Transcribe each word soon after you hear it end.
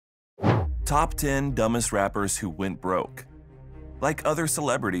Top 10 Dumbest Rappers Who Went Broke. Like other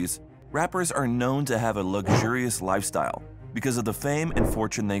celebrities, rappers are known to have a luxurious lifestyle because of the fame and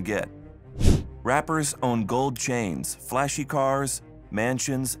fortune they get. Rappers own gold chains, flashy cars,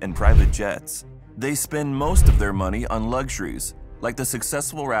 mansions, and private jets. They spend most of their money on luxuries, like the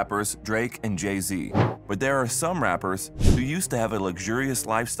successful rappers Drake and Jay-Z. But there are some rappers who used to have a luxurious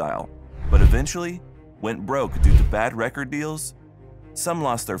lifestyle, but eventually went broke due to bad record deals. Some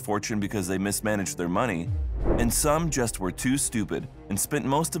lost their fortune because they mismanaged their money, and some just were too stupid and spent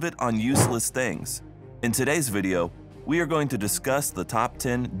most of it on useless things. In today's video, we are going to discuss the top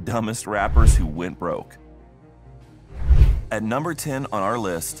 10 dumbest rappers who went broke. At number 10 on our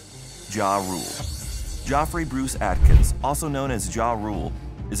list, Ja Rule. Joffrey Bruce Atkins, also known as Ja Rule,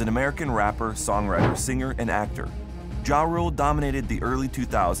 is an American rapper, songwriter, singer, and actor. Ja Rule dominated the early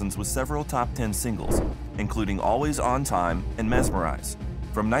 2000s with several top 10 singles, including Always On Time and Mesmerize.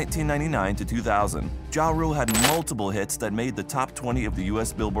 From 1999 to 2000, Ja Rule had multiple hits that made the top 20 of the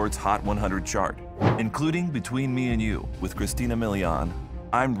US Billboard's Hot 100 chart, including Between Me and You with Christina Milian,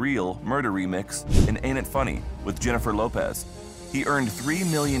 I'm Real Murder Remix, and Ain't It Funny with Jennifer Lopez. He earned $3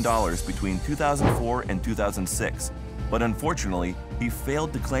 million between 2004 and 2006, but unfortunately, he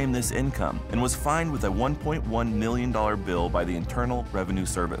failed to claim this income and was fined with a $1.1 million bill by the Internal Revenue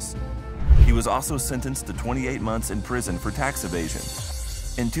Service. He was also sentenced to 28 months in prison for tax evasion.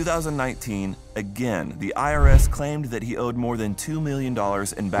 In 2019, again, the IRS claimed that he owed more than $2 million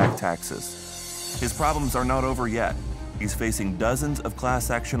in back taxes. His problems are not over yet. He's facing dozens of class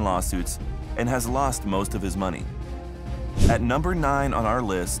action lawsuits and has lost most of his money. At number 9 on our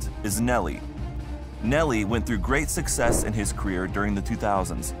list is Nelly. Nelly went through great success in his career during the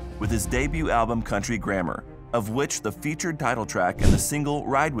 2000s with his debut album Country Grammar, of which the featured title track and the single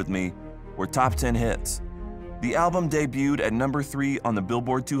Ride With Me were top 10 hits. The album debuted at number 3 on the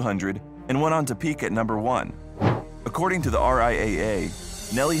Billboard 200 and went on to peak at number 1. According to the RIAA,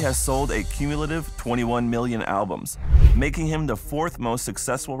 Nelly has sold a cumulative 21 million albums, making him the 4th most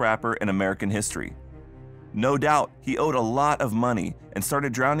successful rapper in American history. No doubt, he owed a lot of money and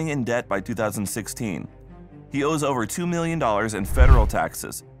started drowning in debt by 2016. He owes over $2 million in federal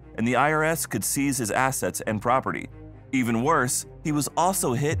taxes, and the IRS could seize his assets and property. Even worse, he was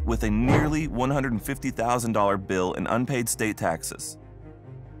also hit with a nearly $150,000 bill in unpaid state taxes.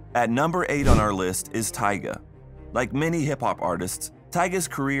 At number 8 on our list is Tyga. Like many hip-hop artists, Tyga's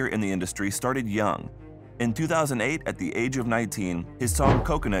career in the industry started young. In 2008, at the age of 19, his song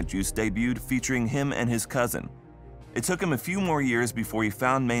Coconut Juice debuted featuring him and his cousin. It took him a few more years before he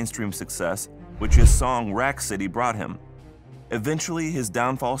found mainstream success, which his song Rack City brought him. Eventually, his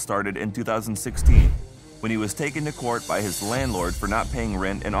downfall started in 2016, when he was taken to court by his landlord for not paying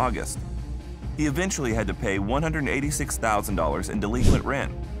rent in August. He eventually had to pay $186,000 in delinquent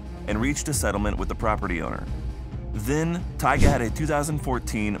rent and reached a settlement with the property owner. Then, Tyga had a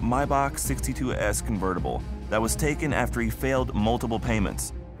 2014 Maybach 62S convertible that was taken after he failed multiple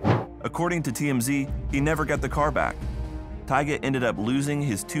payments. According to TMZ, he never got the car back. Tyga ended up losing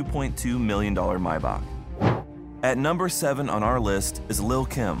his $2.2 million Maybach. At number 7 on our list is Lil'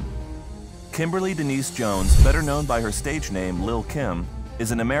 Kim. Kimberly Denise Jones, better known by her stage name Lil' Kim,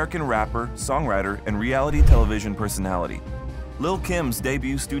 is an American rapper, songwriter, and reality television personality. Lil' Kim's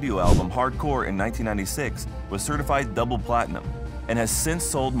debut studio album, Hardcore, in 1996 was certified double platinum and has since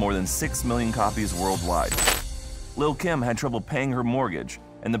sold more than 6 million copies worldwide. Lil' Kim had trouble paying her mortgage,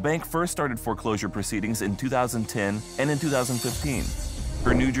 and the bank first started foreclosure proceedings in 2010 and in 2015.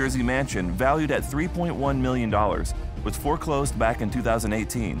 Her New Jersey mansion, valued at $3.1 million, was foreclosed back in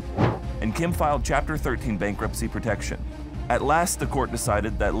 2018, and Kim filed Chapter 13 bankruptcy protection. At last, the court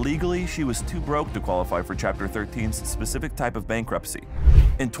decided that legally she was too broke to qualify for Chapter 13's specific type of bankruptcy.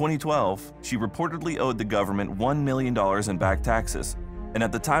 In 2012, she reportedly owed the government $1 million in back taxes, and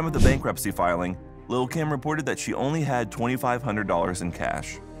at the time of the bankruptcy filing, Lil' Kim reported that she only had $2,500 in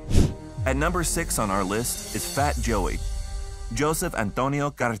cash. At number 6 on our list is Fat Joey. Joseph Antonio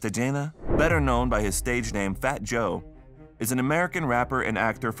Cartagena, better known by his stage name Fat Joe, is an American rapper and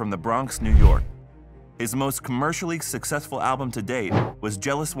actor from the Bronx, New York. His most commercially successful album to date was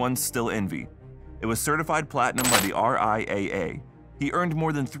Jealous Ones Still Envy. It was certified platinum by the RIAA. He earned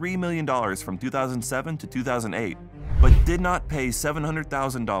more than $3 million from 2007 to 2008, but did not pay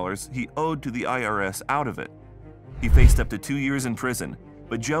 $700,000 he owed to the IRS out of it. He faced up to 2 years in prison,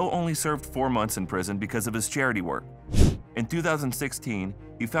 but Joe only served 4 months in prison because of his charity work. In 2016,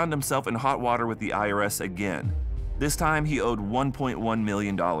 he found himself in hot water with the IRS again. This time, he owed $1.1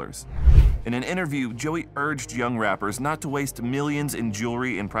 million. In an interview, Joey urged young rappers not to waste millions in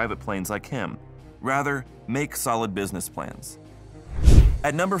jewelry and private planes like him. Rather, make solid business plans.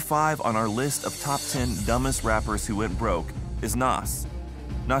 At number 5 on our list of top 10 dumbest rappers who went broke is Nas.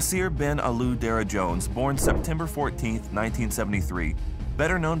 Nasir bin Aludera Jones, born September 14, 1973,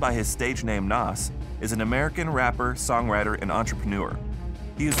 better known by his stage name Nas, is an American rapper, songwriter, and entrepreneur.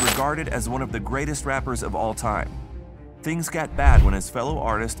 He is regarded as one of the greatest rappers of all time. Things got bad when his fellow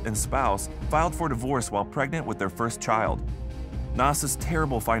artist and spouse filed for divorce while pregnant with their first child. Nas's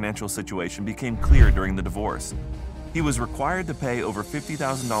terrible financial situation became clear during the divorce. He was required to pay over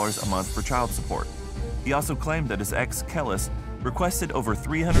 $50,000 a month for child support. He also claimed that his ex, Kellis, requested over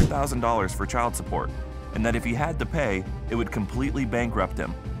 $300,000 for child support, and that if he had to pay, it would completely bankrupt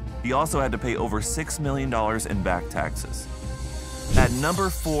him. He also had to pay over $6 million in back taxes. At number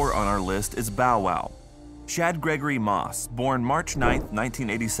 4 on our list is Bow Wow. Chad Gregory Moss, born March 9,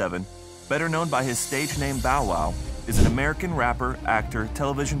 1987, better known by his stage name Bow Wow, is an American rapper, actor,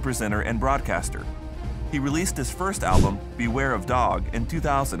 television presenter, and broadcaster. He released his first album, Beware of Dog, in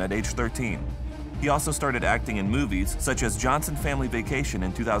 2000 at age 13. He also started acting in movies such as Johnson Family Vacation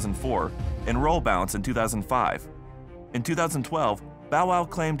in 2004 and Roll Bounce in 2005. In 2012, Bow Wow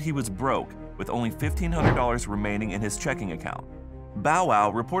claimed he was broke, with only $1,500 remaining in his checking account. Bow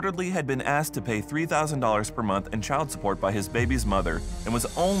Wow reportedly had been asked to pay $3,000 per month in child support by his baby's mother and was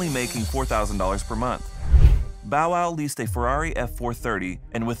only making $4,000 per month. Bow Wow leased a Ferrari F430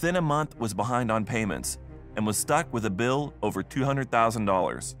 and within a month was behind on payments and was stuck with a bill over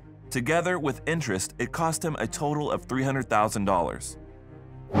 $200,000. Together with interest, it cost him a total of $300,000.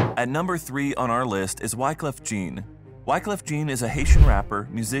 At number 3 on our list is Wyclef Jean. Wyclef Jean is a Haitian rapper,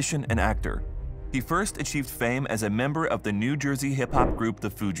 musician, and actor. He first achieved fame as a member of the New Jersey hip-hop group The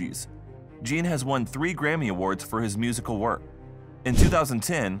Fugees. Jean has won 3 Grammy Awards for his musical work. In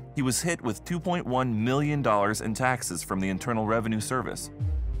 2010, he was hit with $2.1 million in taxes from the Internal Revenue Service.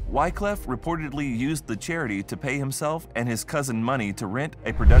 Wyclef reportedly used the charity to pay himself and his cousin money to rent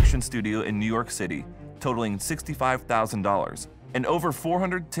a production studio in New York City, totaling $65,000, and over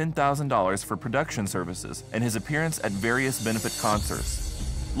 $410,000 for production services and his appearance at various benefit concerts.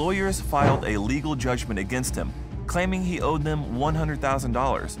 Lawyers filed a legal judgment against him, claiming he owed them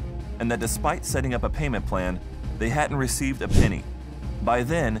 $100,000, and that despite setting up a payment plan, they hadn't received a penny. By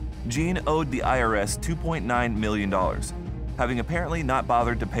then, Jean owed the IRS $2.9 million, having apparently not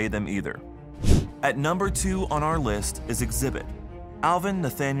bothered to pay them either. At number 2 on our list is Exhibit. Alvin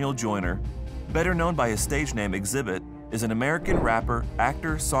Nathaniel Joyner, better known by his stage name Exhibit, is an American rapper,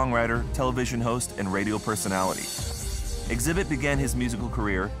 actor, songwriter, television host, and radio personality. Exhibit began his musical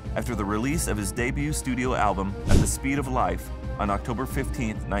career after the release of his debut studio album, At the Speed of Life, on October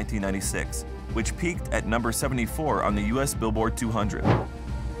 15, 1996, which peaked at number 74 on the US Billboard 200.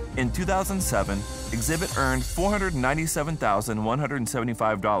 In 2007, Exhibit earned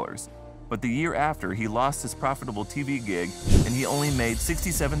 $497,175, but the year after he lost his profitable TV gig and he only made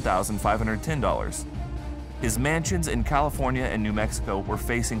 $67,510. His mansions in California and New Mexico were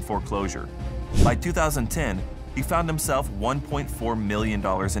facing foreclosure. By 2010, he found himself $1.4 million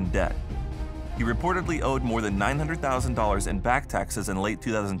in debt. He reportedly owed more than $900,000 in back taxes in late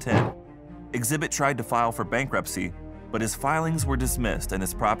 2010. Exhibit tried to file for bankruptcy, but his filings were dismissed and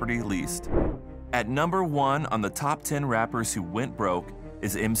his property leased. At number 1 on the top 10 rappers who went broke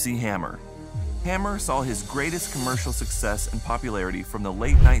is MC Hammer. Hammer saw his greatest commercial success and popularity from the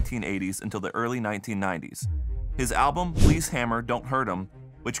late 1980s until the early 1990s. His album, Please Hammer, Don't Hurt 'Em,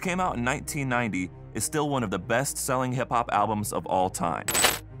 which came out in 1990, is still one of the best-selling hip-hop albums of all time.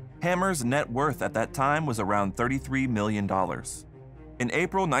 Hammer's net worth at that time was around $33 million. In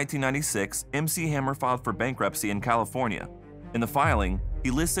April 1996, MC Hammer filed for bankruptcy in California. In the filing,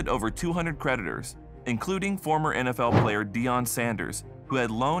 he listed over 200 creditors, including former NFL player Deion Sanders, who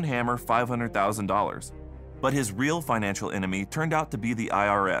had loaned Hammer $500,000. But his real financial enemy turned out to be the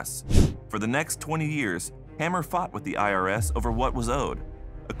IRS. For the next 20 years, Hammer fought with the IRS over what was owed.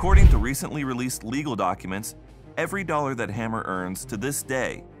 According to recently released legal documents, every dollar that Hammer earns to this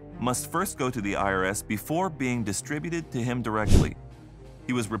day must first go to the IRS before being distributed to him directly.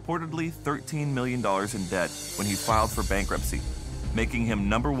 He was reportedly $13 million in debt when he filed for bankruptcy, making him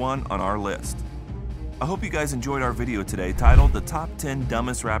number 1 on our list. I hope you guys enjoyed our video today titled The Top 10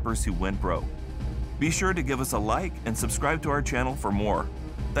 Dumbest Rappers Who Went Broke. Be sure to give us a like and subscribe to our channel for more.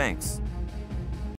 Thanks.